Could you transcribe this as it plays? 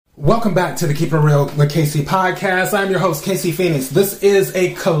Welcome back to the Keep It Real with KC podcast. I'm your host, KC Phoenix. This is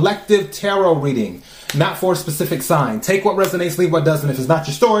a collective tarot reading, not for a specific sign. Take what resonates, leave what doesn't. If it's not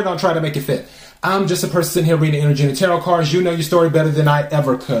your story, don't try to make it fit. I'm just a person sitting here reading energy and tarot cards. You know your story better than I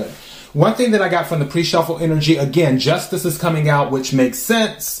ever could. One thing that I got from the pre-shuffle energy, again, justice is coming out, which makes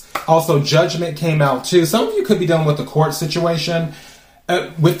sense. Also, judgment came out too. Some of you could be dealing with the court situation.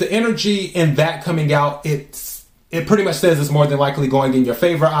 With the energy in that coming out, it pretty much says it's more than likely going in your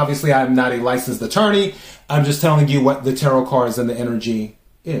favor. Obviously, I'm not a licensed attorney. I'm just telling you what the tarot cards and the energy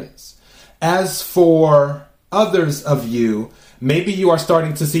is. As for others of you, maybe you are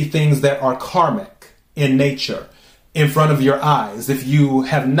starting to see things that are karmic in nature in front of your eyes. If you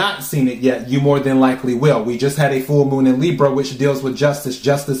have not seen it yet, you more than likely will. We just had a full moon in Libra, which deals with justice.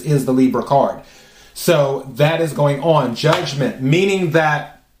 Justice is the Libra card. So that is going on. Judgment, meaning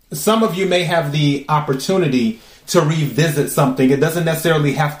that some of you may have the opportunity to revisit something. It doesn't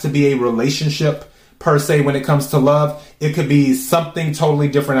necessarily have to be a relationship per se when it comes to love. It could be something totally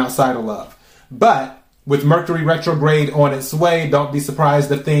different outside of love. But with Mercury retrograde on its way, don't be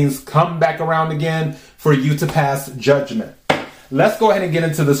surprised if things come back around again for you to pass judgment. Let's go ahead and get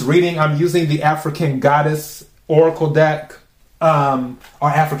into this reading. I'm using the African Goddess Oracle deck, or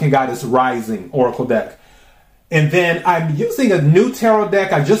African Goddess Rising Oracle deck. And then I'm using a new tarot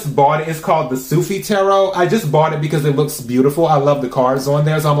deck. I just bought it. It's called the Sufi Tarot. I just bought it because it looks beautiful. I love the cards on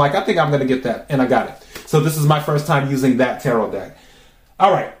there. So I'm like, I think I'm going to get that. And I got it. So this is my first time using that tarot deck.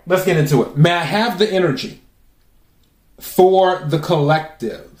 All right, let's get into it. May I have the energy for the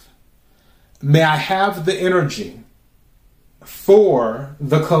collective? May I have the energy for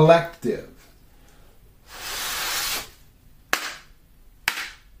the collective?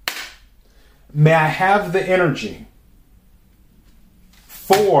 May I have the energy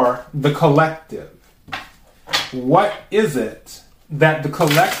for the collective? What is it that the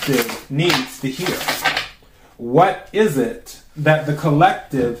collective needs to hear? What is it that the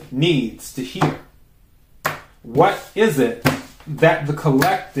collective needs to hear? What is it that the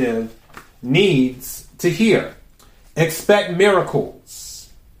collective needs to hear? Expect miracles.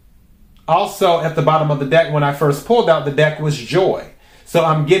 Also, at the bottom of the deck, when I first pulled out the deck, was joy. So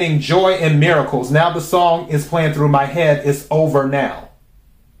I'm getting joy and miracles. Now the song is playing through my head. It's Over Now,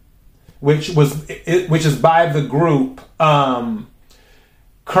 which is by the group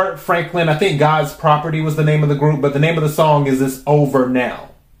Kurt Franklin. I think God's Property was the name of the group, but the name of the song is It's Over Now.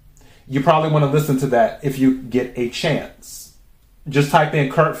 You probably want to listen to that if you get a chance. Just type in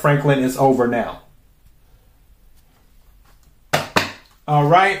Kurt Franklin, It's Over Now. All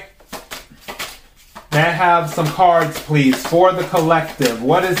right. May I have some cards, please, for the collective?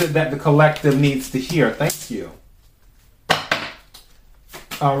 What is it that the collective needs to hear? Thank you.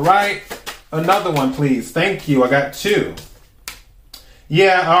 All right. Another one, please. Thank you. I got two.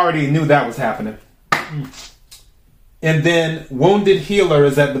 Yeah, I already knew that was happening. And then Wounded Healer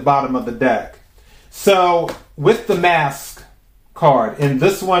is at the bottom of the deck. So with the Mask card, and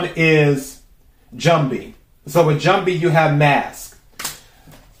this one is Jumbie. So with Jumbie, you have Mask.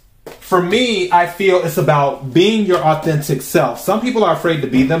 For me, I feel it's about being your authentic self. Some people are afraid to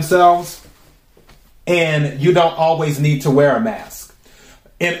be themselves, and you don't always need to wear a mask.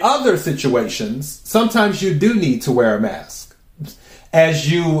 In other situations, sometimes you do need to wear a mask as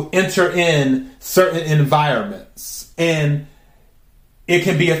you enter in certain environments. And it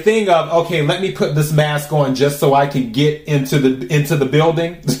can be a thing of, okay, let me put this mask on just so I can get into the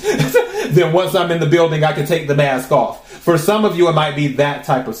building. Then once I'm in the building, I can take the mask off. For some of you, it might be that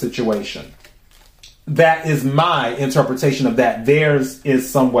type of situation. That is my interpretation of that. Theirs is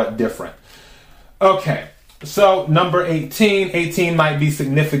somewhat different. Okay, so number 18. 18 might be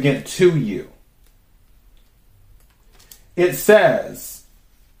significant to you. It says,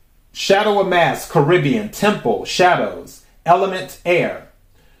 Shadow of Mask, Caribbean, Temple, Shadows, Element, Air.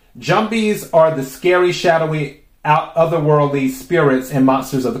 Jumbies are the scary, shadowy, otherworldly spirits and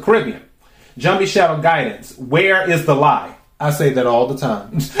monsters of the Caribbean. Jumbie Shadow Guidance. Where is the lie? I say that all the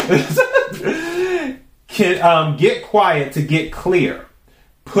time. Get quiet to get clear.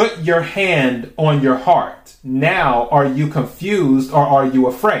 Put your hand on your heart. Now, are you confused or are you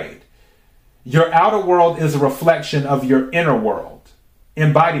afraid? Your outer world is a reflection of your inner world.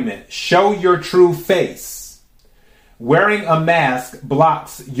 Embodiment. Show your true face. Wearing a mask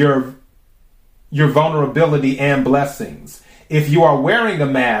blocks your vulnerability and blessings. If you are wearing a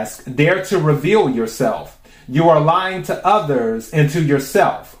mask, dare to reveal yourself. You are lying to others and to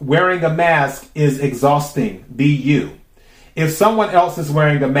yourself. Wearing a mask is exhausting. Be you. If someone else is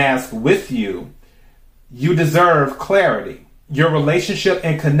wearing a mask with you, you deserve clarity. Your relationship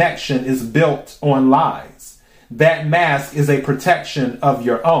and connection is built on lies. that mask is a protection of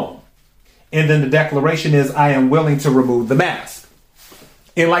your own. And then the declaration is, I am willing to remove the mask.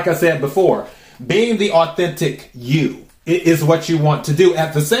 And like I said before, being the authentic you is what you want to do.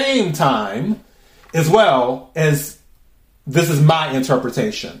 At the same time, as well as, this is my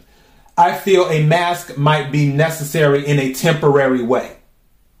interpretation, I feel a mask might be necessary in a temporary way.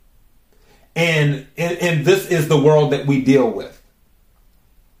 And this is the world that we deal with.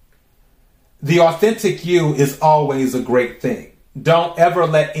 The authentic you is always a great thing. Don't ever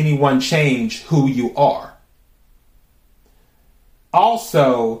let anyone change who you are.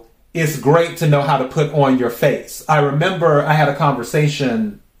 Also, it's great to know how to put on your face. I remember I had a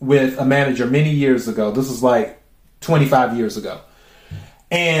conversation with a manager many years ago. This was like 25 years ago.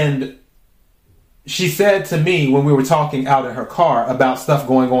 And she said to me when we were talking out in her car about stuff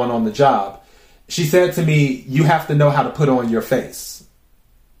going on the job, she said to me, you have to know how to put on your face.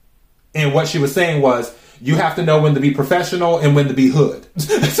 And what she was saying was, you have to know when to be professional and when to be hood,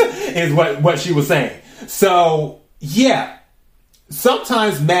 is what she was saying. So, yeah,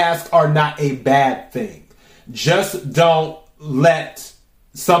 sometimes masks are not a bad thing. Just don't let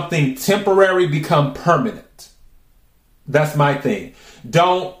something temporary become permanent. That's my thing.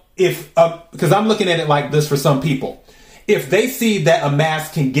 Because I'm looking at it like this for some people. If they see that a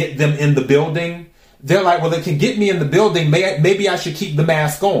mask can get them in the building, they're like, well, it can get me in the building. Maybe I should keep the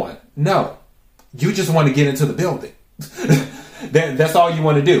mask on. No, you just want to get into the building. That's all you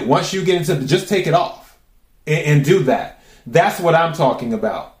want to do. Once you get into just take it off and do that. That's what I'm talking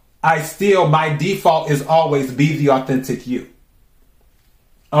about. My default is always be the authentic you.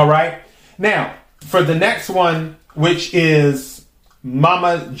 All right. Now, for the next one, which is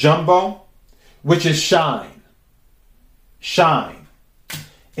Mama Jumbo, which is shine. Shine.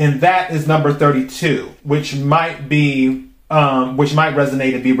 And that is number 32, which might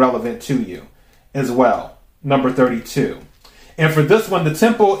resonate and be relevant to you as well. Number 32. And for this one, the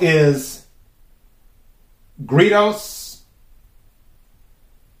temple is Gritos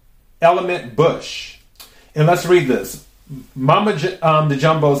Element Bush. And let's read this. Mama the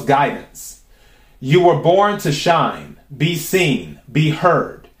Jumbo's guidance. You were born to shine, be seen, be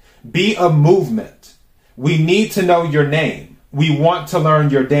heard, be a movement. We need to know your name. We want to learn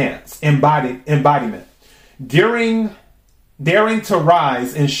your dance, embodiment. Daring to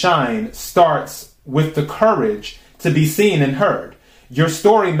rise and shine starts with the courage to be seen and heard. Your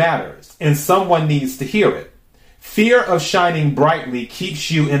story matters, and someone needs to hear it. Fear of shining brightly keeps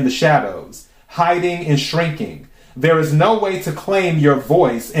you in the shadows, hiding and shrinking. There is no way to claim your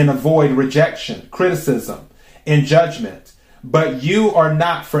voice and avoid rejection, criticism, and judgment. But you are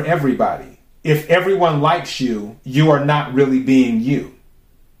not for everybody. If everyone likes you, you are not really being you.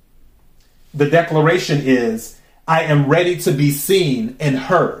 The declaration is, I am ready to be seen and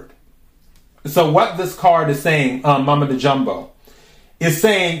heard. So what this card is saying, Mama the Jumbo, is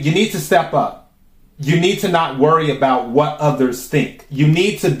saying you need to step up. You need to not worry about what others think. You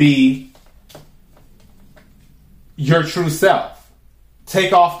need to be your true self.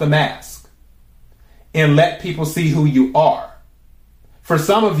 Take off the mask and let people see who you are. For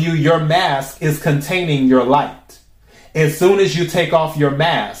some of you, your mask is containing your light. As soon as you take off your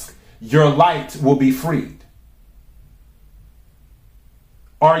mask, your light will be freed.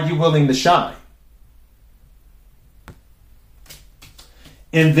 Are you willing to shine?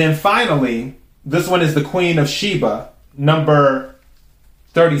 And then finally, this one is the Queen of Sheba, number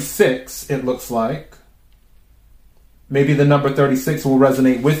 36, it looks like. Maybe the number 36 will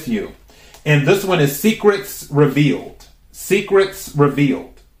resonate with you. And this one is Secrets Revealed. Secrets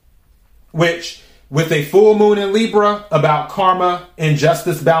Revealed. Which, with a full moon in Libra about karma and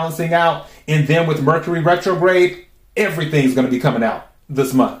justice balancing out, and then with Mercury retrograde, everything's going to be coming out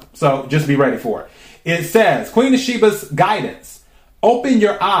this month. So just be ready for it. It says, Queen of Sheba's guidance. Open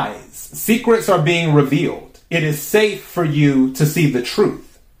your eyes. Secrets are being revealed. It is safe for you to see the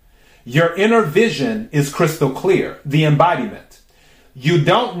truth. Your inner vision is crystal clear, the embodiment. You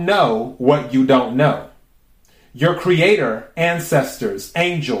don't know what you don't know. Your creator, ancestors,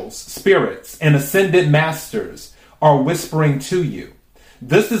 angels, spirits, and ascended masters are whispering to you.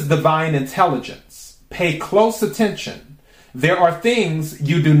 This is divine intelligence. Pay close attention. There are things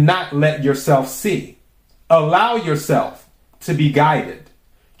you do not let yourself see. Allow yourself to be guided.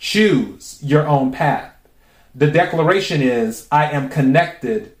 Choose your own path. The declaration is, I am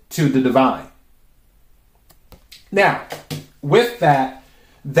connected to the divine. Now, with that,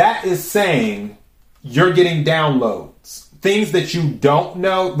 that is saying you're getting downloads. Things that you don't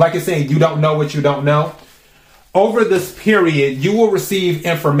know, like it's saying you don't know what you don't know. Over this period, you will receive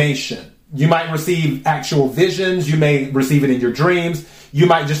information. You might receive actual visions. You may receive it in your dreams. You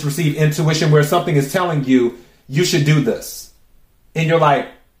might just receive intuition where something is telling you, you should do this. And you're like,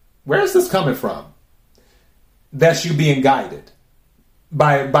 where is this coming from? That's you being guided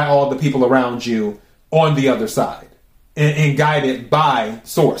by all the people around you on the other side. And guided by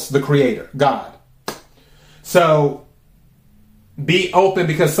Source, the Creator, God. So be open,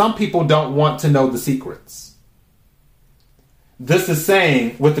 because some people don't want to know the secrets. This is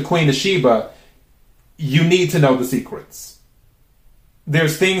saying with the Queen of Sheba, you need to know the secrets.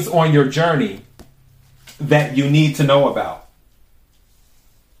 There's things on your journey that you need to know about.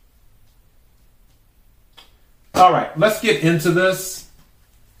 All right, let's get into this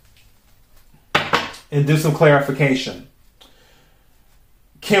and do some clarification.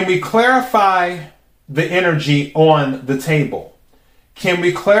 Can we clarify the energy on the table? Can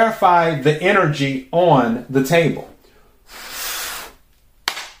we clarify the energy on the table?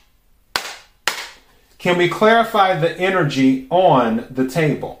 Can we clarify the energy on the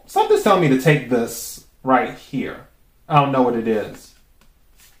table? Something's telling me to take this right here. I don't know what it is.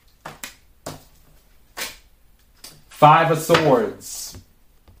 5 of Swords.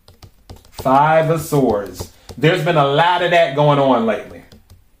 5 of Swords. There's been a lot of that going on lately.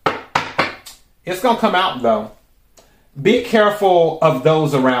 It's going to come out, though. Be careful of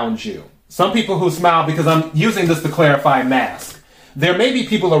those around you. Some people who smile, because I'm using this to clarify mask. There may be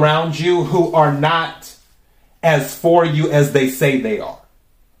people around you who are not as for you as they say they are.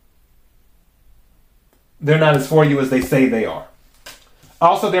 They're not as for you as they say they are.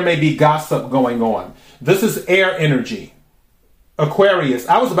 Also, there may be gossip going on. This is air energy. Aquarius.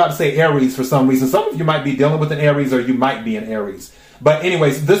 I was about to say Aries for some reason. Some of you might be dealing with an Aries, or you might be an Aries. But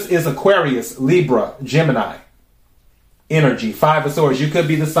anyways, this is Aquarius, Libra, Gemini energy. 5 of Swords. You could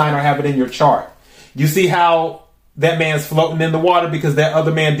be the sign or have it in your chart. You see how that man's floating in the water because that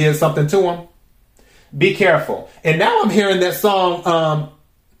other man did something to him? Be careful. And now I'm hearing that song,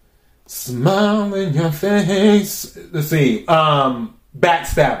 Smile in Your Face. Let's see.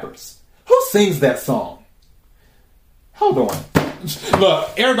 Backstabbers. Who sings that song? Hold on.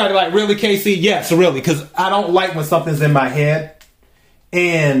 Look, everybody like, really, Casey? Yes, really, because I don't like when something's in my head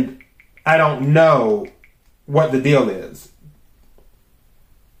and I don't know what the deal is.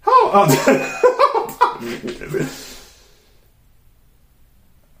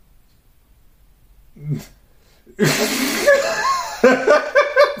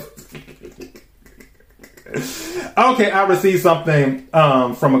 Okay, I received something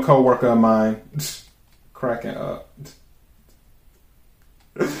from a coworker of mine. Cracking up.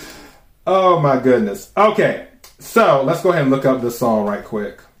 Oh my goodness. Okay, so let's go ahead and look up this song right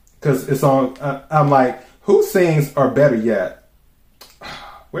quick, because it's on. I'm like, who sings, or better yet,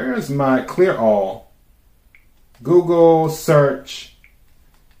 where is my Clear All? Google search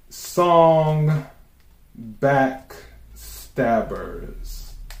song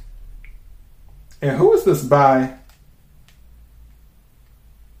Backstabbers. And who is this by?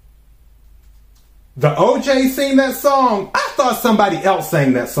 The OJ sing that song? I thought somebody else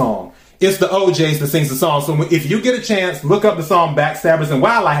sang that song. It's the OJs that sings the song. So if you get a chance, look up the song Backstabbers. And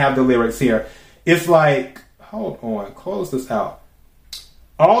while I have the lyrics here, it's like, hold on, close this out.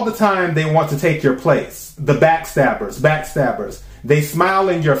 All the time they want to take your place. The backstabbers. They smile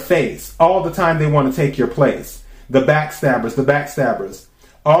in your face. All the time they want to take your place. The backstabbers.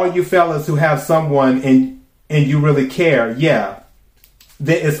 All you fellas who have someone and you really care, yeah.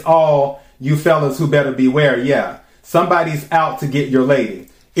 That is all you fellas who better beware, yeah. Somebody's out to get your lady.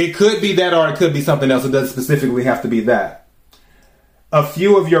 It could be that, or it could be something else. It doesn't specifically have to be that. A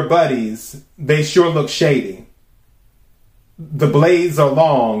few of your buddies, they sure look shady. The blades are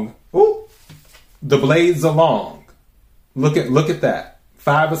long. Ooh, the blades are long. Look at that.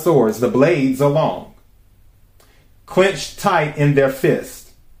 5 of Swords. The blades are long. Clenched tight in their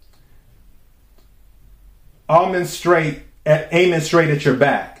fist. Aiming straight at your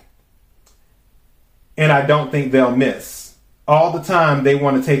back. And I don't think they'll miss. All the time they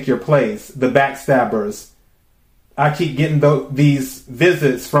want to take your place. The backstabbers. I keep getting these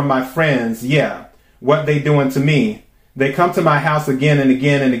visits from my friends. Yeah. What they doing to me? They come to my house again and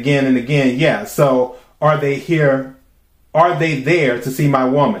again and again and again. Yeah. So are they here? Are they there to see my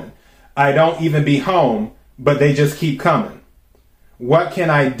woman? I don't even be home, but they just keep coming. What can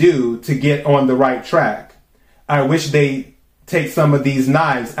I do to get on the right track? I wish they take some of these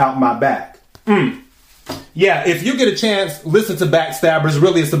knives out my back. Yeah, if you get a chance, listen to Backstabbers.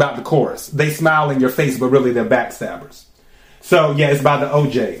 Really, it's about the chorus. They smile in your face, but really they're backstabbers. So, yeah, it's by the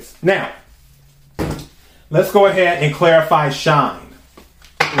OJs. Now, let's go ahead and clarify Shine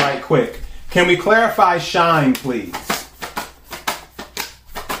right quick. Can we clarify Shine, please?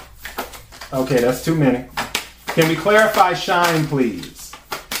 Okay, that's too many. Can we clarify Shine, please?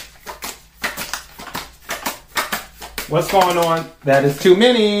 What's going on? That is too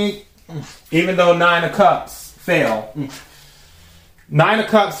many. Even though 9 of Cups fell. 9 of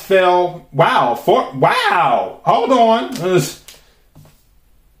Cups fell. Wow. Wow. Hold on.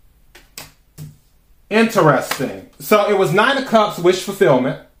 Interesting. So it was 9 of Cups, wish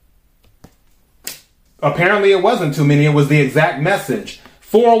fulfillment. Apparently it wasn't too many. It was the exact message.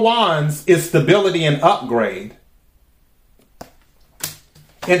 4 of Wands is stability and upgrade.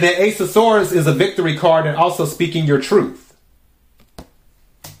 And the Ace of Swords is a victory card and also speaking your truth.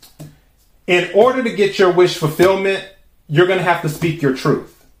 In order to get your wish fulfillment, you're going to have to speak your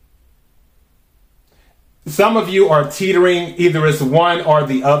truth. Some of you are teetering either as one or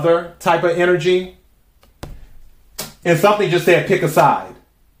the other type of energy. And something just said, pick a side.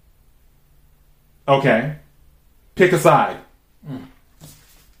 Okay. Pick a side.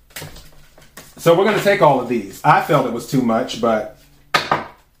 So we're going to take all of these. I felt it was too much, but...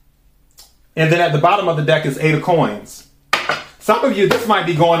 And then at the bottom of the deck is 8 of Coins. Some of you, this might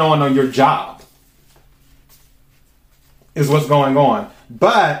be going on your job. Is what's going on.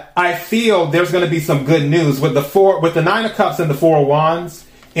 But I feel there's going to be some good news with the 9 of Cups and the 4 of Wands,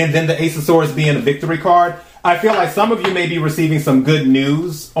 and then the Ace of Swords being a victory card. I feel like some of you may be receiving some good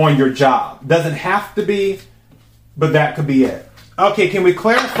news on your job. Doesn't have to be, but that could be it. Okay, can we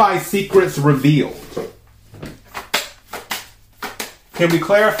clarify secrets revealed? Can we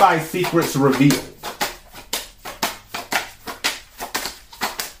clarify secrets revealed?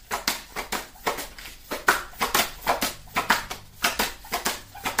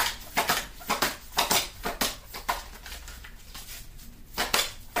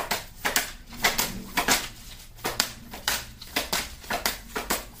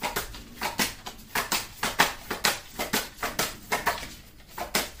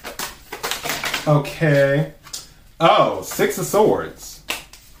 Okay. Oh, 6 of Swords.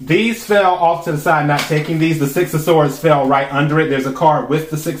 These fell off to the side, not taking these. The 6 of Swords fell right under it. There's a card with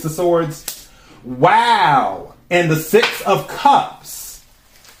the 6 of Swords. Wow. And the 6 of Cups.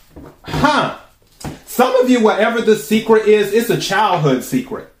 Huh. Some of you, whatever the secret is, it's a childhood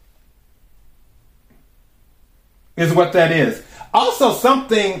secret. Is what that is. Also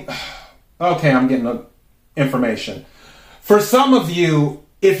something... Okay, I'm getting information. For some of you,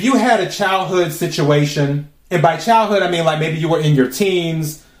 if you had a childhood situation... And by childhood, I mean like maybe you were in your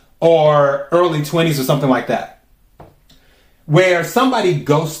teens or early 20s or something like that. Where somebody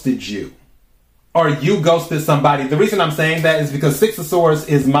ghosted you or you ghosted somebody. The reason I'm saying that is because 6 of Swords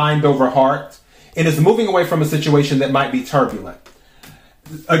is mind over heart and is moving away from a situation that might be turbulent.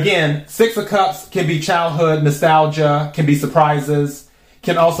 Again, 6 of Cups can be childhood, nostalgia, can be surprises,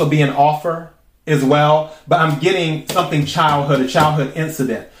 can also be an offer as well. But I'm getting something childhood, a childhood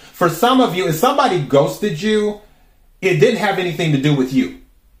incident. For some of you, if somebody ghosted you, it didn't have anything to do with you.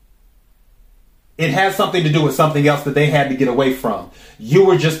 It has something to do with something else that they had to get away from. You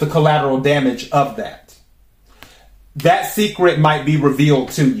were just the collateral damage of that. That secret might be revealed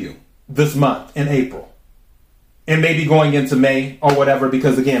to you this month in April. And maybe going into May or whatever,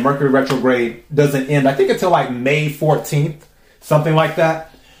 because again, Mercury retrograde doesn't end, I think, until like May 14th, something like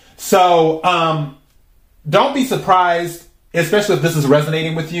that. So don't be surprised, especially if this is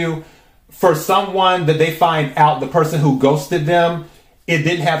resonating with you, for someone that they find out the person who ghosted them, it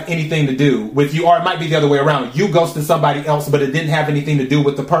didn't have anything to do with you. Or it might be the other way around. You ghosted somebody else, but it didn't have anything to do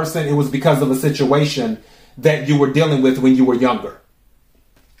with the person. It was because of a situation that you were dealing with when you were younger.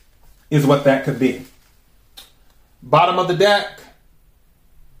 Is what that could be. Bottom of the deck,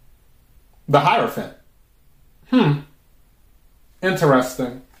 the Hierophant.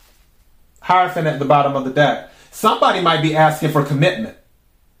 Interesting. Hierophant at the bottom of the deck. Somebody might be asking for commitment.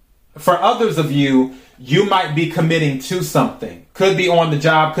 For others of you, you might be committing to something. Could be on the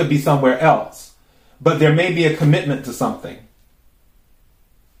job, could be somewhere else. But there may be a commitment to something.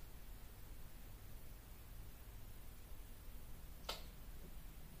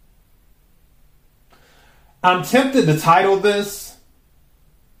 I'm tempted to title this,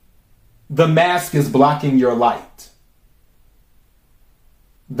 "The Mask is Blocking Your Light."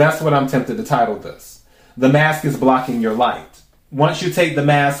 That's what I'm tempted to title this. The mask is blocking your light. Once you take the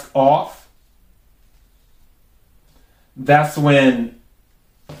mask off, that's when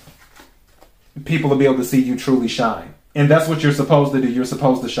people will be able to see you truly shine. And that's what you're supposed to do. You're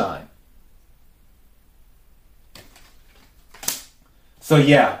supposed to shine. So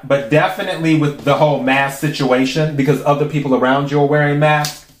yeah, but definitely with the whole mask situation, because other people around you are wearing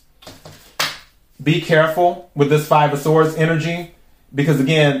masks, be careful with this 5 of Swords energy, because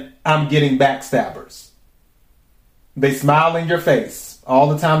again, I'm getting backstabbers. They smile in your face all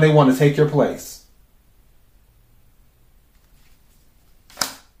the time. They want to take your place.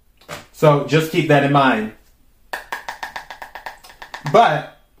 So just keep that in mind.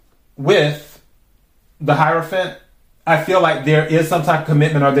 But with the Hierophant, I feel like there is some type of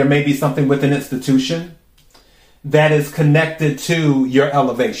commitment, or there may be something with an institution that is connected to your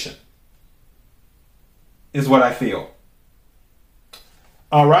elevation, is what I feel.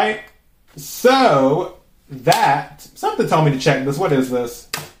 All right. So that, something told me to check this. What is this?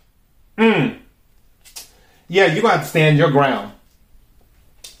 Yeah, you're going to have to stand your ground.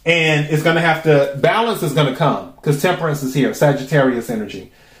 And it's going to have to, balance is going to come, because Temperance is here, Sagittarius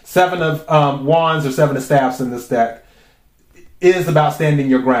energy. 7 of Wands or 7 of Staffs in this deck is about standing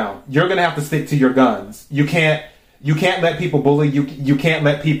your ground. You're going to have to stick to your guns. You can't let people bully you. You can't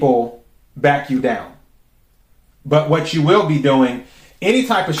let people back you down. But what you will be doing, any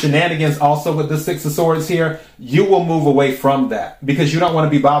type of shenanigans also with the 6 of Swords here, you will move away from that because you don't want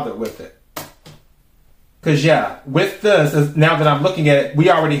to be bothered with it. Because yeah, with this, now that I'm looking at it, we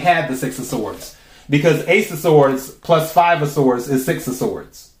already had the 6 of Swords. Because Ace of Swords plus 5 of Swords is 6 of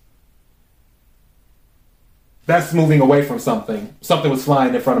Swords. That's moving away from something. Something was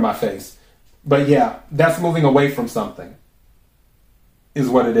flying in front of my face. But yeah, that's moving away from something, is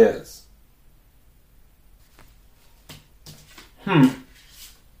what it is.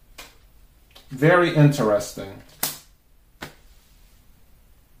 Very interesting.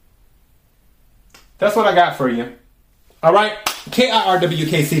 That's what I got for you. All right.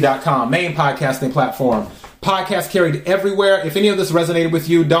 KIRWKC.com, main podcasting platform. Podcast carried everywhere. If any of this resonated with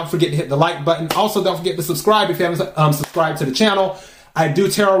you, don't forget to hit the like button. Also, don't forget to subscribe if you haven't subscribed to the channel. I do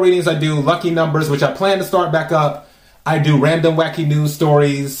tarot readings. I do lucky numbers, which I plan to start back up. I do random wacky news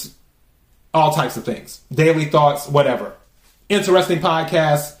stories, all types of things. Daily thoughts, whatever. Interesting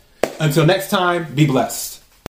podcast. Until next time, be blessed.